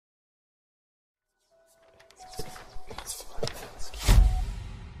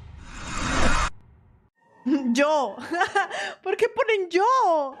Yo. ¿Por qué ponen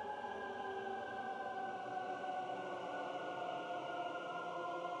yo?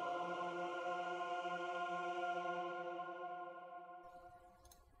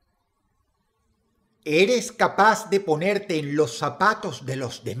 ¿Eres capaz de ponerte en los zapatos de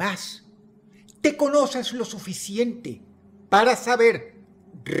los demás? ¿Te conoces lo suficiente para saber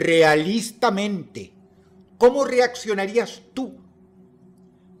realistamente cómo reaccionarías tú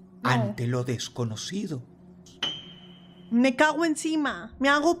ante lo desconocido? Me cago encima. Me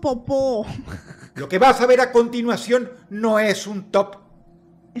hago popó. Lo que vas a ver a continuación no es un top.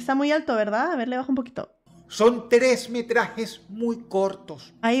 Está muy alto, ¿verdad? A ver, le bajo un poquito. Son 3 metrajes muy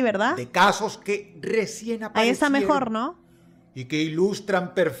cortos. Ahí, ¿verdad? De casos que recién aparecieron. Ahí está mejor, ¿no? Y que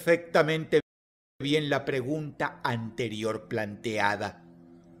ilustran perfectamente bien la pregunta anterior planteada.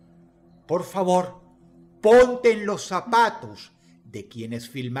 Por favor, ponte en los zapatos de quienes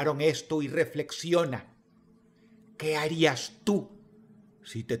filmaron esto y reflexiona. ¿Qué harías tú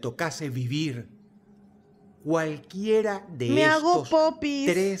si te tocase vivir cualquiera de estos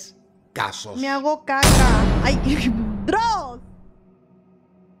 3 casos? Me hago caca. ¡Ay! ¡Dross!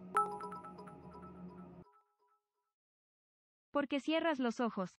 Porque cierras los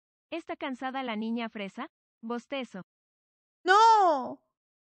ojos. ¿Está cansada la niña fresa? Bostezo. ¡No!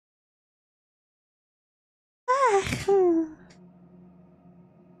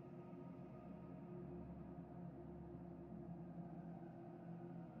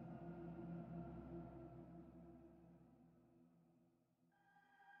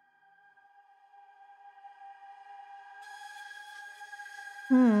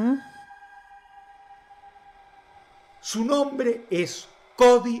 Su nombre es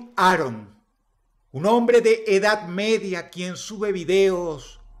Cody Aaron, un hombre de edad media quien sube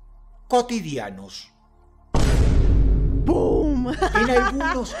videos cotidianos. ¡Boom! En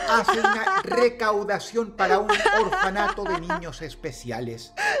algunos hace una recaudación para un orfanato de niños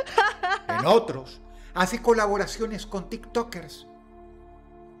especiales. En otros hace colaboraciones con TikTokers.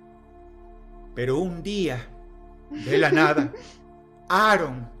 Pero un día, de la nada,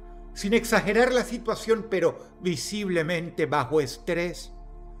 Aaron, sin exagerar la situación, pero visiblemente bajo estrés,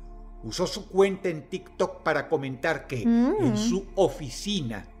 usó su cuenta en TikTok para comentar que en su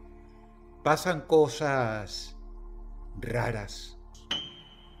oficina pasan cosas raras.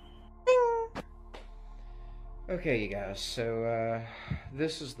 Okay, you guys, so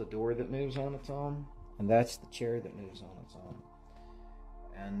this is the door that moves on its own, and that's the chair that moves on its own.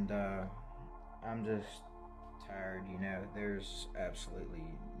 And I'm just tired, you know, there's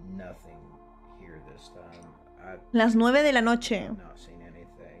absolutely nothing here this time. Las 9 de la noche. I've not seen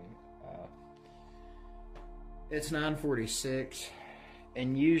anything. It's 9:46,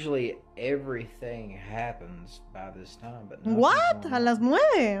 and usually everything happens by this time, but ¿What? A las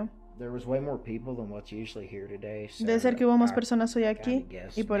 9. There was way more people than what's usually here today, so Debe ser que hubo más personas hoy aquí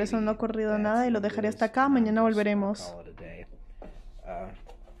y por eso no ha ocurrido nada y lo dejaré hasta acá. Mañana volveremos.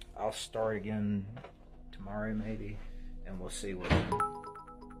 I'll start again tomorrow maybe, and we'll see what.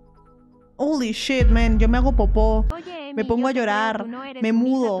 Holy shit, man, yo me hago popó. Oye, Emi, me pongo a yo sé que llorar, tú no eres me sumisa,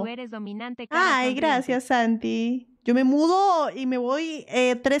 mudo. tú eres dominante, cara Ay, sonriente. gracias, Santi. Yo me mudo y me voy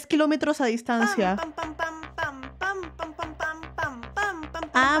 3 kilómetros a distancia.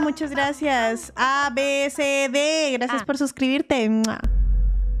 Ah, muchas gracias. A, B, C, D. Gracias por suscribirte. ¡Mua!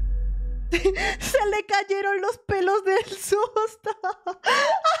 Se le cayeron los pelos del susto.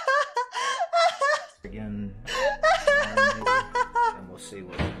 Again, and we'll see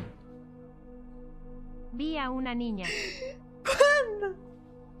what. Vi a una niña. ¿Cuándo?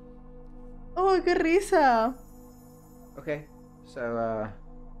 Oh, qué risa. Okay, so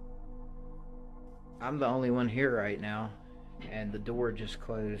I'm the only one here right now, and the door just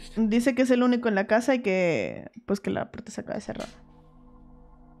closed. Dice que es el único en la casa y que pues que la puerta se acaba de cerrar.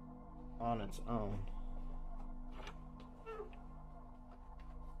 On its own.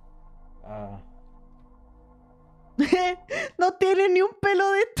 No tiene ni un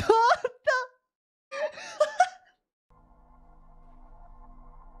pelo de torta.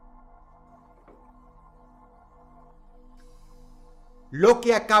 Lo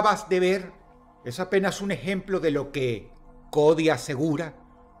que acabas de ver es apenas un ejemplo de lo que, Cody asegura,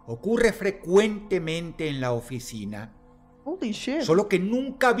 ocurre frecuentemente en la oficina. Holy shit. Solo que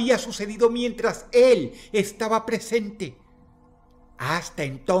nunca había sucedido mientras él estaba presente. Hasta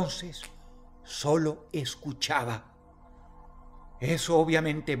entonces, solo escuchaba. Eso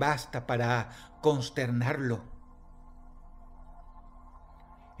obviamente basta para consternarlo.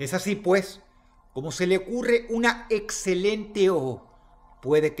 Es así pues, como se le ocurre una excelente o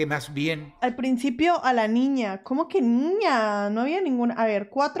puede que más bien... Al principio a la niña. ¿Cómo que niña? No había ninguna... A ver,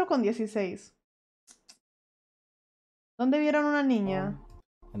 4 con 16. ¿Dónde vieron una niña?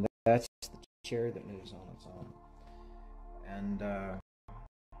 And that's the chair that moves on its own. And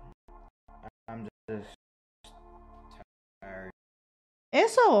I'm just tired.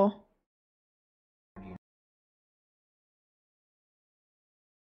 ¿Eso?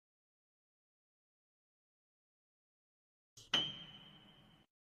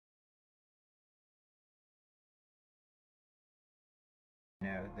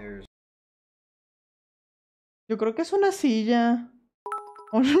 There's... Yo creo que es una silla.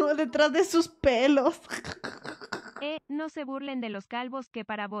 O no, detrás de sus pelos. No se burlen de los calvos que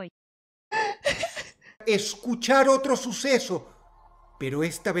para voy. Escuchar otro suceso, pero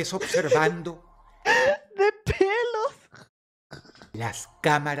esta vez observando De pelos. las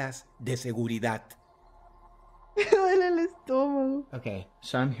cámaras de seguridad. Me duele el estómago. Okay,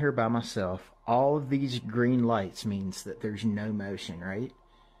 so I'm here by myself. All of these green lights means that there's no motion, right?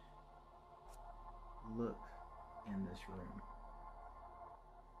 Look in this room.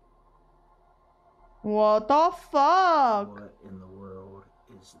 What the fuck? What in the world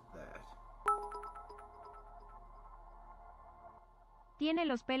is that? Tiene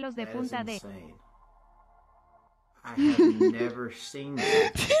los pelos de That is punta de... insane. I have never seen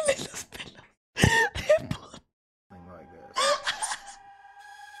something Tiene los pelos de puta. like this.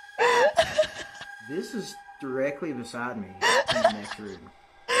 This is directly beside me in the next room.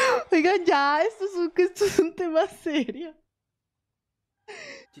 Oigan, ya, esto es un tema serio.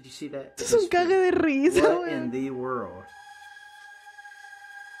 Did you see that? Esto es un cague de risa, What güey. in the world?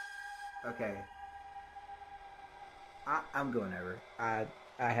 Okay. I'm going over. I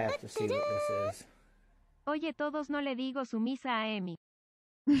have to see what this is. Oye, todos no le digo sumisa a Emi.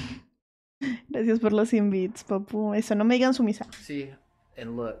 Gracias por los invits, papu. Eso, no me digan sumisa. See,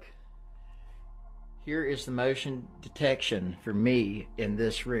 and look. Here is the motion detection for me in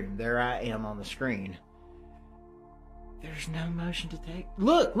this room. There I am on the screen. There's no motion detect.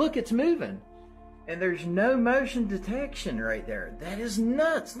 Look, it's moving. And there's no motion detection right there. That is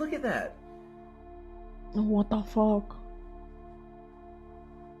nuts. Look at that. Oh, what the fuck?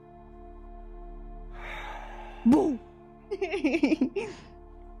 Boom. Let's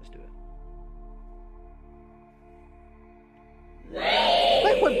do it.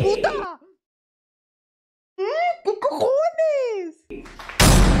 ¡Ay, hijo de puta! ¿Qué cojones?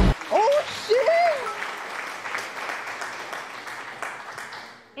 ¡Oh, shit!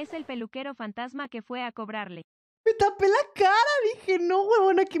 Es el peluquero fantasma que fue a cobrarle. Me tapé la cara. Dije, no,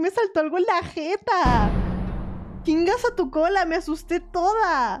 huevón, aquí me saltó algo en la jeta. Chingas a tu cola, me asusté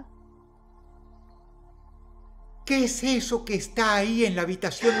toda. ¿Qué es eso que está ahí en la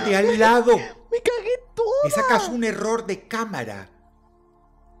habitación de al lado? Me cagué toda. ¿Es acaso un error de cámara?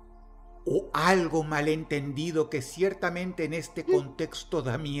 ¿O algo malentendido que ciertamente en este contexto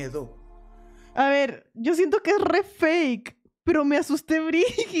da miedo? A ver, yo siento que es re fake, pero me asusté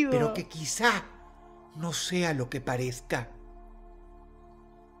brígido. Pero que quizá no sea lo que parezca.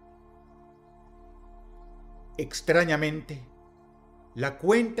 Extrañamente, la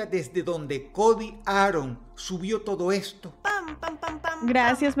cuenta desde donde Cody Aaron subió todo esto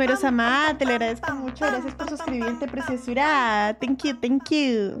Gracias, Mero-sama, te lo agradezco mucho. Gracias por suscribirte, preciosura. Thank you, thank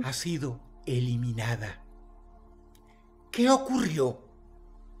you. ha sido eliminada. ¿Qué ocurrió?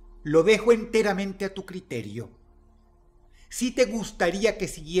 Lo dejo enteramente a tu criterio. Si te gustaría que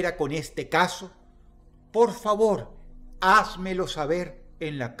siguiera con este caso, por favor, házmelo saber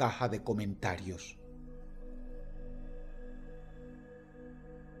en la caja de comentarios.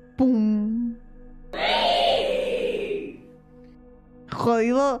 Pum.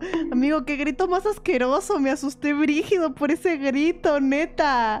 Jodido, amigo, qué grito más asqueroso. Me asusté brígido por ese grito,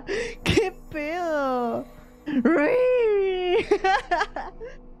 neta. ¿Qué pedo?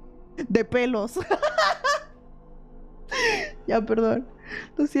 De pelos. Ya, perdón.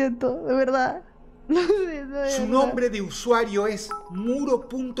 Lo siento, de verdad. Lo siento, de Su verdad. nombre de usuario es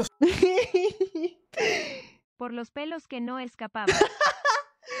Por los pelos que no escapaban.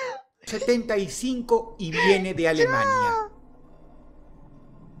 Muro.75 y viene de Alemania.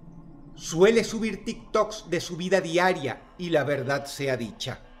 Suele subir TikToks de su vida diaria y la verdad sea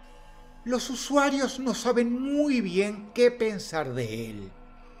dicha, los usuarios no saben muy bien qué pensar de él.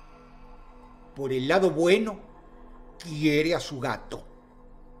 Por el lado bueno, quiere a su gato.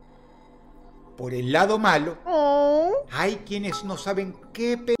 Por el lado malo, Oh, hay quienes no saben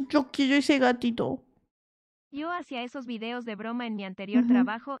qué pensar. yo quiero ese gatito. Yo hacía esos videos de broma en mi anterior Ujú.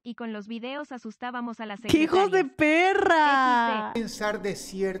 trabajo y con los videos asustábamos a las ¡Qué secretarias. hijos de perra! Pensar de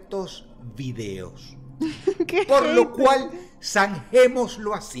ciertos videos. ¡Qué Por lo hate! cual,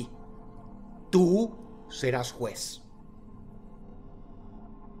 zanjémoslo así. Tú serás juez.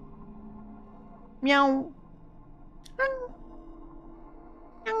 Miau.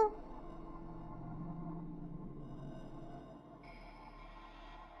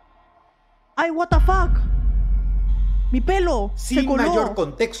 ¡Ay, what the fuck! ¡Mi pelo! ¡Se Sin coló! mayor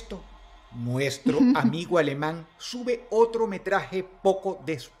contexto, nuestro amigo alemán sube otro metraje poco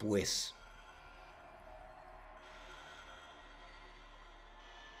después.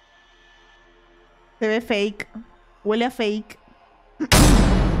 Se ve fake. Huele a fake.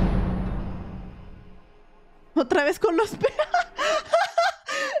 Otra vez con los pelos.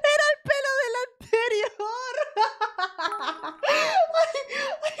 Era el pelo del anterior.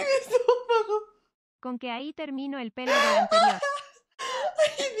 Ay, mi estómago. Con que ahí termino el pelo del anterior.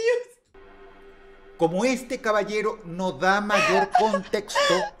 Ay, Dios. Como este caballero no da mayor contexto,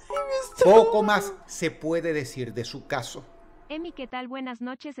 Ay, mi estómago. poco más se puede decir de su caso. Emi, ¿qué tal? Buenas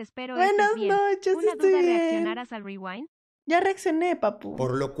noches, espero Buenas estés bien. noches, ¿Una estoy duda bien. reaccionarás al rewind? Ya reaccioné, papu.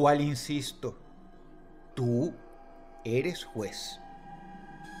 Por lo cual insisto, tú eres juez.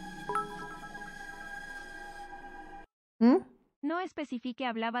 ¿Mm? ¿No especifique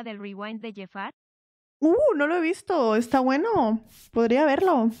hablaba del rewind de Jeffar? No lo he visto. Está bueno. Podría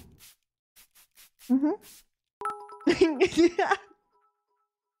verlo. Ujú.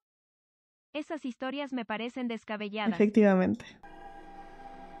 Esas historias me parecen descabelladas. Efectivamente.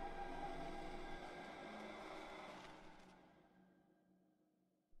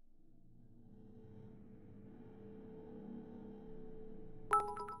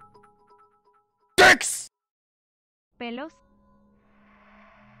 ¿Pelos?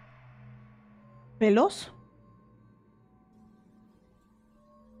 ¿Pelos?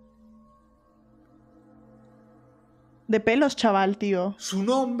 De pelos, chaval, tío. Su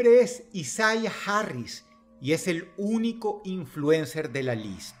nombre es Isaiah Harris y es el único influencer de la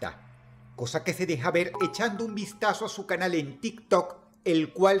lista, cosa que se deja ver echando un vistazo a su canal en TikTok,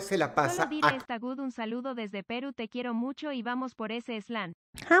 el cual se la pasa Solo dile a esta good un saludo desde Perú, te quiero mucho y vamos por ese slan.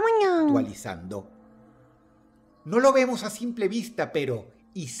 actualizando. No lo vemos a simple vista, pero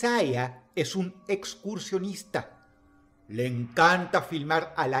Isaiah es un excursionista. Le encanta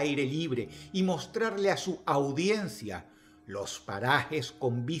filmar al aire libre y mostrarle a su audiencia los parajes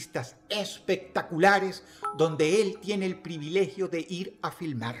con vistas espectaculares donde él tiene el privilegio de ir a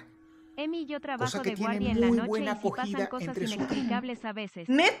filmar. Emi, yo trabajo Cosa que de tiene guardia en la muy noche buena y si acogida pasan cosas entre su- inexplicables a veces.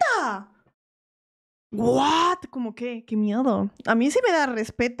 ¡Neta! ¿What? ¿Cómo qué? ¡Qué miedo! A mí sí me da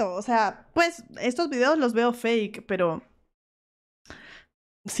respeto. O sea, pues estos videos los veo fake, pero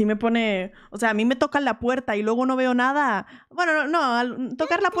sí me pone... O sea, a mí me tocan la puerta y luego no veo nada. Bueno, al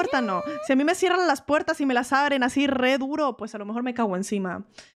tocar la puerta no. Si a mí me cierran las puertas y me las abren así re duro, pues a lo mejor me cago encima.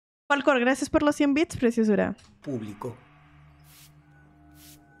 Falcor, gracias por los 100 bits, preciosura. Público.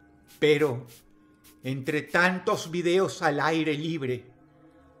 Pero, entre tantos videos al aire libre,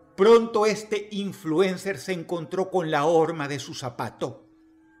 pronto este influencer se encontró con la horma de su zapato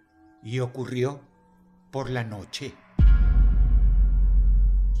y ocurrió por la noche.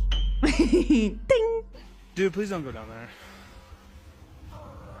 ¡Ting! Dude, please don't go down there.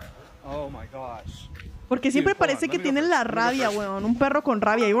 Oh my gosh. Porque siempre Dude, hold on, parece let que me go tienen first, la let me go rabia, first. weón. Un perro con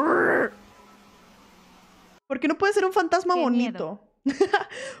rabia y... ¿Por qué no puede ser un fantasma Qué bonito?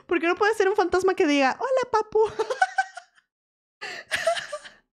 ¿Por qué no puede ser un fantasma que diga, hola, papu?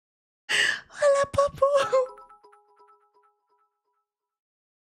 Hola, papu.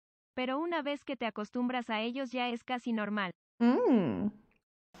 Pero una vez que te acostumbras a ellos ya es casi normal.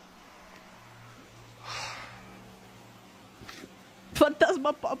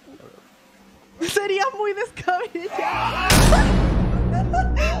 Fantasma, papu. Sería muy descabellado.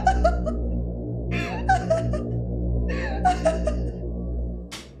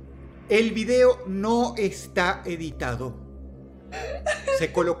 El video no está editado.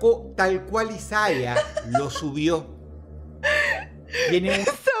 Se colocó tal cual Isaiah lo subió. Tiene un...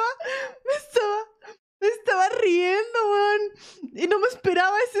 Me estaba riendo, weón. Y no me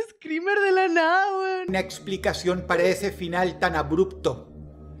esperaba ese screamer de la nada, weón. una explicación para ese final tan abrupto.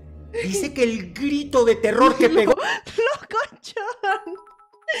 Dice que el grito de terror que pegó ¡Lo conchodan!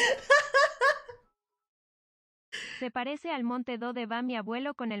 Se parece al monte Do de va mi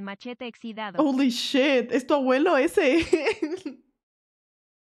abuelo con el machete exidado. Holy shit, ¿es tu abuelo ese?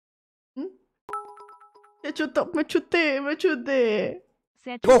 Me chuté.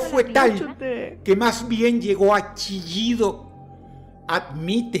 Se achicó fue la tal criatura. Chuté. que más bien llegó a chillido.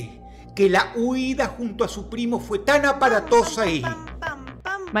 Admite que la huida junto a su primo fue tan aparatosa y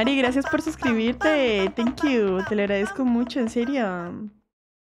Mari, gracias por suscribirte. Thank you. Te lo agradezco mucho, en serio.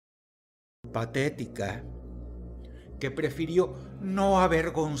 patética que prefirió no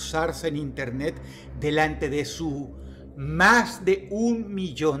avergonzarse en internet delante de su más de 1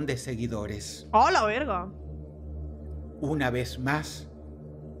 millón de seguidores. ¡Oh, la verga! Una vez más,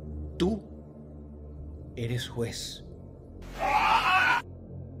 tú eres juez.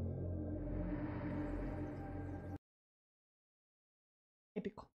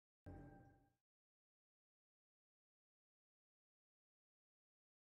 épico.